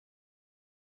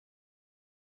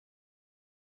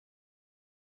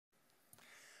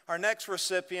Our next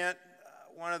recipient,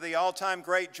 one of the all-time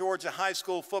great Georgia high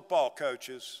school football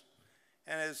coaches,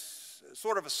 and is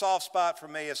sort of a soft spot for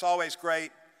me. It's always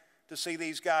great to see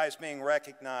these guys being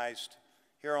recognized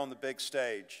here on the big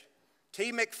stage.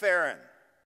 T. McFerrin.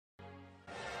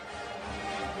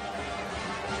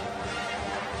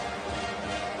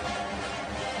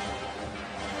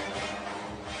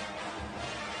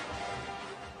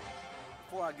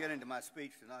 Before I get into my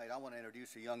speech tonight, I want to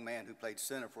introduce a young man who played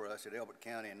center for us at Elbert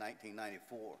County in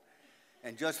 1994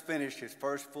 and just finished his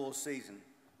first full season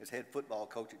as head football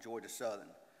coach at Georgia Southern,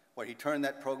 where he turned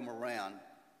that program around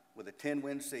with a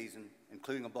 10-win season,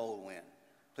 including a bowl win.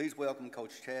 Please welcome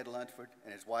Coach Chad Lunsford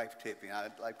and his wife, Tiffany.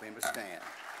 I'd like for him to stand.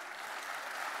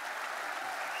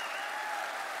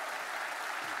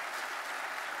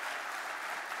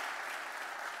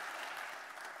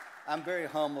 I'm very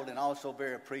humbled and also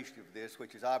very appreciative of this,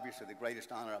 which is obviously the greatest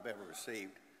honor I've ever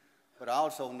received. But I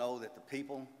also know that the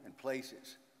people and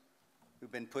places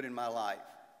who've been put in my life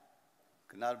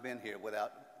could not have been here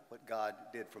without what God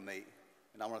did for me.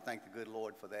 And I want to thank the good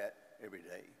Lord for that every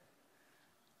day.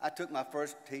 I took my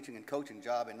first teaching and coaching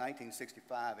job in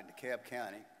 1965 in DeKalb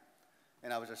County,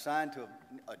 and I was assigned to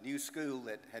a new school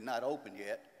that had not opened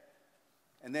yet.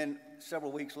 And then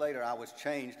several weeks later, I was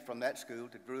changed from that school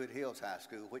to Druid Hills High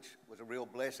School, which was a real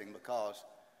blessing because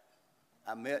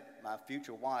I met my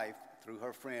future wife through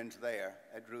her friends there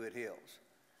at Druid Hills.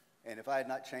 And if I had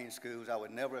not changed schools, I would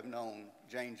never have known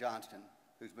Jane Johnston,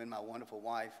 who's been my wonderful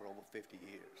wife for over 50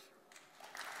 years.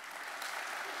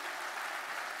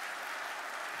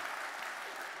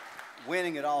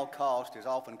 Winning at all costs is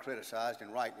often criticized,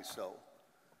 and rightly so.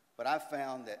 But I've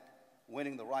found that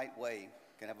winning the right way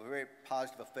can have a very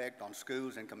positive effect on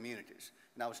schools and communities.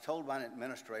 And I was told by an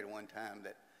administrator one time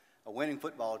that a winning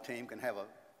football team can have a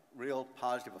real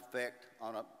positive effect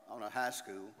on a high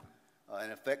school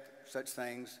and affect such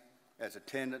things as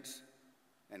attendance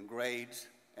and grades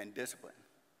and discipline.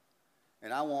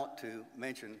 And I want to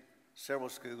mention several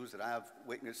schools that I've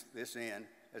witnessed this in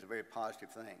as a very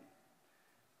positive thing.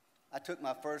 I took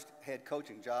my first head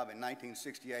coaching job in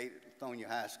 1968 at Lithonia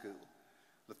High School.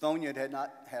 Lithonia had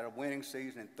not had a winning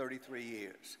season in 33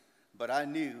 years, but I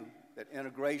knew that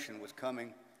integration was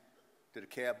coming to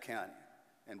DeKalb County,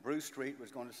 and Bruce Street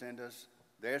was going to send us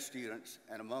their students,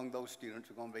 and among those students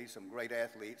were going to be some great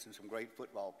athletes and some great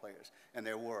football players, and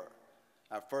there were.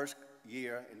 Our first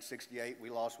year in 68, we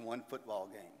lost one football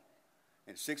game.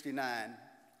 In 69,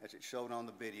 as it showed on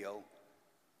the video,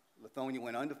 Lithonia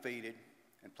went undefeated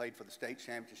and played for the state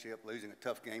championship, losing a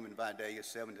tough game in Vidalia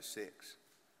 7-6.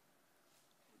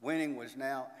 Winning was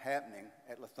now happening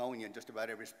at Lithonia in just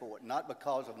about every sport, not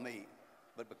because of me,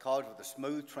 but because of the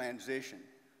smooth transition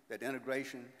that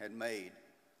integration had made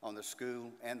on the school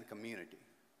and the community.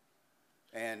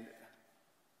 And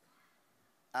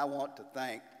I want to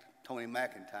thank Tony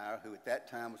McIntyre, who at that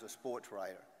time was a sports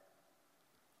writer,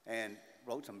 and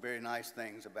wrote some very nice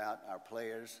things about our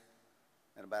players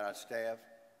and about our staff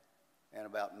and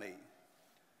about me.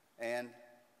 And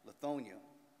Lithonia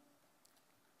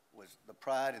was the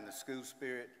pride and the school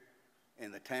spirit in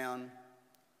the town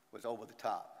was over the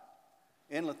top.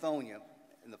 In Lithonia,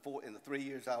 in the 3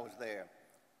 years I was there,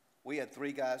 we had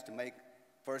 3 guys to make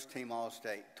first team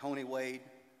All-State: Tony Wade,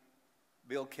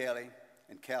 Bill Kelly,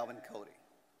 and Calvin Cody.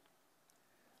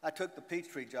 I took the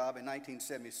Peachtree job in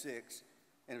 1976,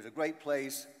 and it was a great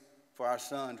place for our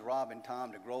sons, Rob and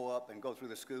Tom, to grow up and go through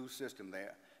the school system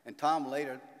there. And Tom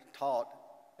later taught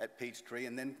at Peachtree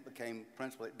and then became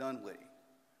principal at Dunwoody.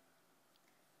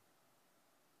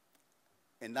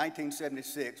 In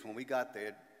 1976, when we got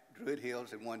there, Druid Hills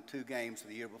had won 2 games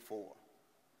the year before.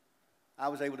 I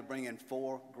was able to bring in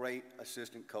 4 great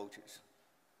assistant coaches.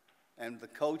 And the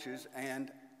coaches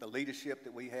and the leadership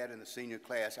that we had in the senior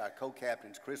class, our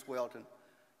co-captains, Chris Welton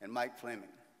and Mike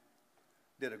Fleming,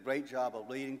 did a great job of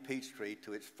leading Peachtree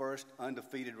to its first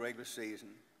undefeated regular season,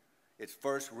 its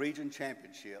first region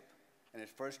championship, and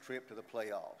its first trip to the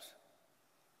playoffs.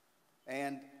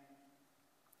 And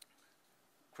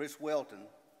Chris Welton,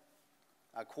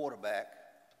 our quarterback,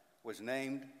 was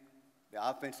named the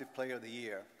Offensive Player of the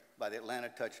Year by the Atlanta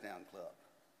Touchdown Club.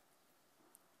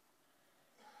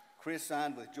 Chris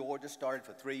signed with Georgia, started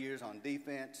for 3 years on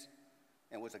defense,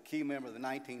 and was a key member of the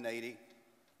 1980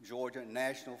 Georgia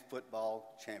National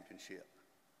Football Championship.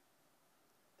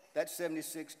 That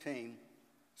 76 team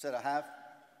set a high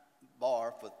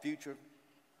bar for future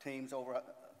teams for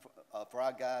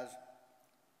our guys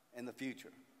in the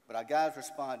future. But our guys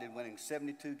responded, winning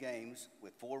 72 games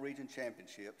with 4 region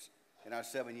championships in our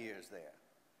 7 years there,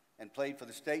 and played for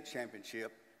the state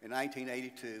championship in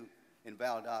 1982 in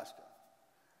Valdosta,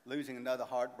 losing another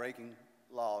heartbreaking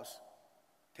loss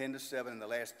 10-7 in the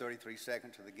last 33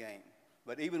 seconds of the game.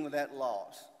 But even with that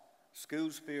loss,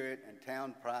 school spirit and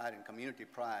town pride and community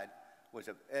pride was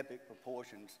of epic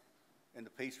proportions in the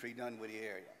Peachtree Dunwoody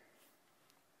area.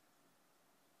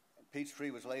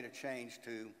 Peachtree was later changed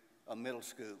to a middle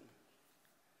school.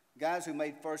 Guys who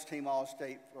made first-team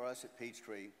All-State for us at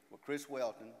Peachtree were Chris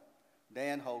Welton,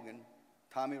 Dan Hogan,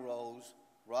 Tommy Rose,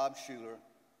 Rob Schuler,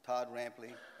 Todd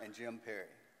Rampley, and Jim Perry.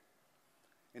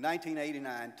 In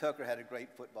 1989, Tucker had a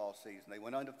great football season. They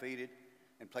went undefeated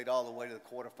and played all the way to the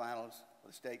quarterfinals of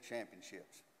the state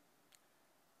championships.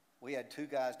 We had two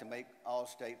guys to make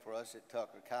All-State for us at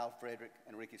Tucker, Kyle Frederick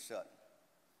and Ricky Sutton.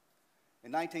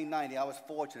 In 1990, I was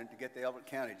fortunate to get the Elbert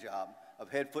County job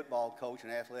of head football coach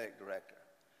and athletic director.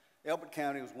 Elbert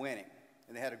County was winning,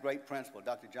 and they had a great principal,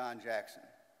 Dr. John Jackson.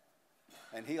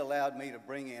 And he allowed me to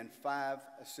bring in 5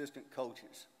 assistant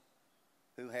coaches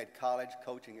who had college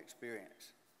coaching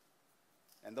experience.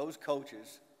 And those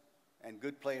coaches and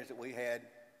good players that we had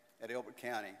at Elbert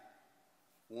County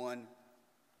won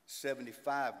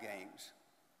 75 games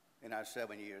in our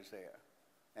 7 years there.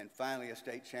 And finally a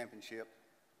state championship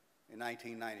in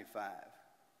 1995.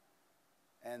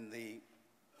 And the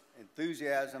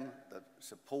enthusiasm, the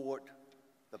support,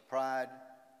 the pride,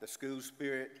 the school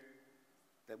spirit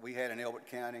that we had in Elbert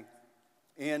County,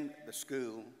 in the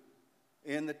school,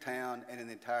 in the town, and in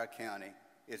the entire county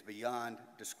is beyond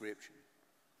description.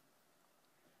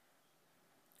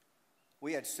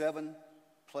 We had 7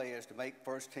 players to make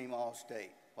first-team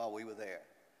All-State while we were there.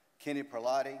 Kenny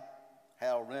Perlotti,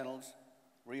 Hal Reynolds,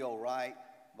 Rio Wright,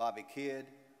 Bobby Kidd,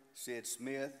 Sid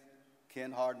Smith,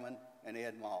 Ken Hardman, and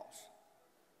Ed Moss.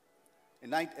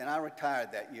 And I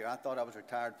retired that year. I thought I was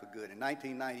retired for good. In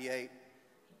 1998,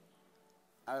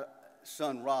 our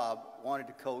son Rob wanted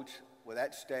to coach with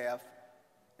that staff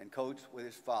and coach with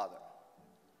his father.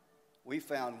 We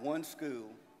found one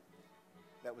school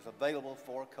that was available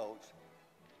for a coach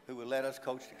who would let us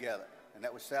coach together, and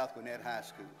that was South Gwinnett High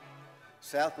School.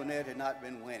 South Gwinnett had not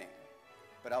been winning,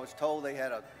 but I was told they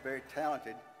had a very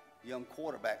talented young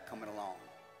quarterback coming along.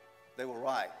 They were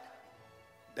right.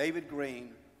 David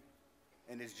Green,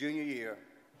 in his junior year,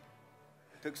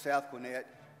 took South Gwinnett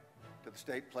to the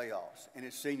state playoffs. In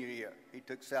his senior year, he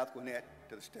took South Gwinnett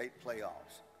to the state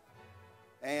playoffs.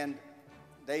 And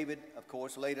David, of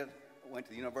course, later went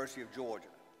to the University of Georgia,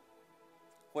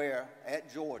 where,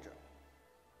 at Georgia,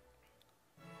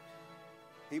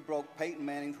 he broke Peyton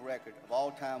Manning's record of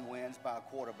all-time wins by a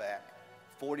quarterback,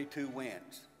 42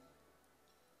 wins.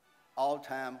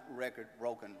 All-time record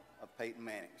broken of Peyton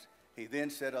Manning's. He then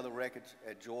set other records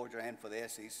at Georgia and for the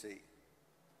SEC.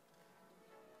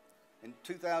 In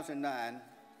 2009,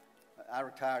 I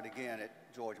retired again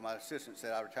at Georgia. My assistant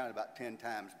said I retired about 10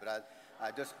 times, but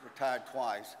I just retired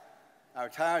twice. I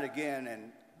retired again,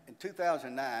 and in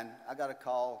 2009, I got a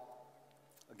call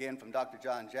again from Dr.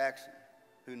 John Jackson,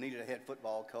 who needed a head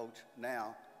football coach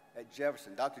now at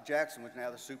Jefferson. Dr. Jackson was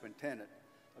now the superintendent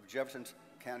of Jefferson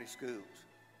County Schools,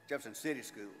 Jefferson City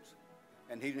Schools,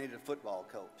 and he needed a football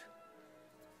coach.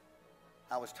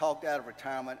 I was talked out of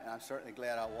retirement, and I'm certainly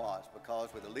glad I was,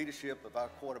 because with the leadership of our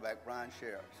quarterback, Brian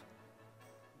Sheriffs,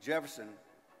 Jefferson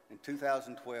in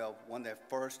 2012 won their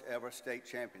first ever state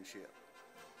championship.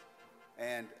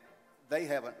 And they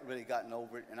haven't really gotten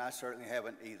over it, and I certainly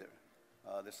haven't either.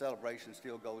 The celebration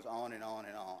still goes on and on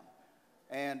and on.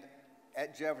 And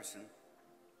at Jefferson,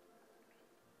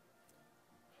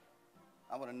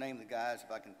 I want to name the guys,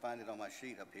 if I can find it on my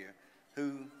sheet up here,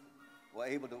 who were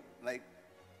able to make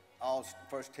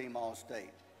first-team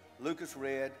All-State. Lucas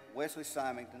Redd, Wesley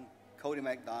Symington, Cody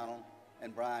McDonald,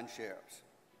 and Brian Sheriffs.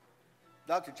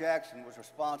 Dr. Jackson was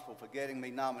responsible for getting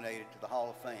me nominated to the Hall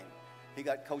of Fame. He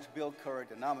got Coach Bill Curry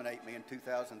to nominate me in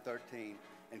 2013,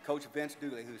 and Coach Vince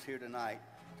Dooley, who's here tonight,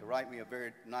 to write me a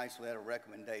very nice letter of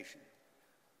recommendation.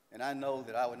 And I know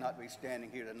that I would not be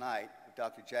standing here tonight if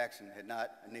Dr. Jackson had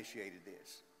not initiated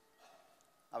this.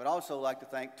 I would also like to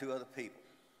thank 2 other people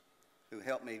who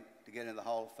helped me to get into the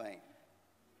Hall of Fame.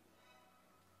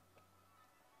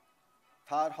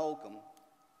 Todd Holcomb,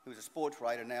 who's a sports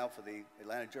writer now for the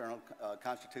Atlanta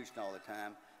Journal-Constitution all the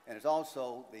time, and is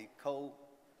also the co-owner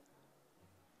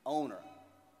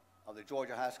of the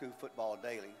Georgia High School Football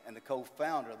Daily and the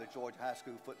co-founder of the Georgia High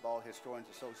School Football Historians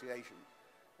Association,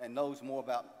 and knows more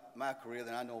about my career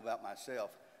than I know about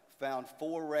myself, found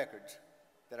 4 records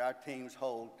that our teams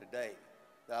hold today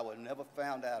that I would have never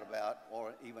found out about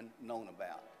or even known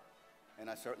about. And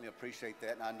I certainly appreciate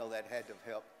that, and I know that had to have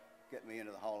helped get me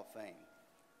into the Hall of Fame.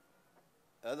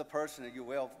 The other person that you're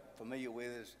well familiar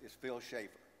with is Phil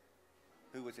Schaefer,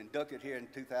 who was inducted here in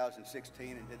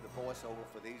 2016 and did the voiceover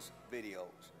for these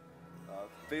videos.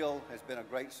 Phil has been a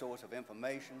great source of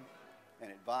information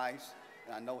and advice,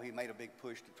 and I know he made a big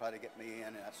push to try to get me in,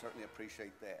 and I certainly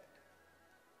appreciate that.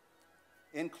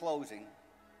 In closing,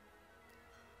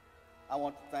 I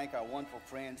want to thank our wonderful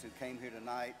friends who came here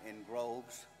tonight in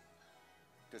Groves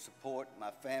to support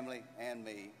my family and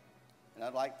me, and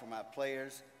I'd like for my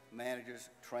players, managers,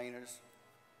 trainers,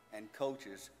 and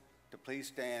coaches to please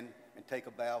stand and take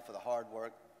a bow for the hard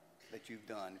work that you've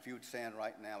done. If you would stand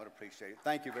right now, I'd appreciate it.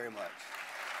 Thank you very much.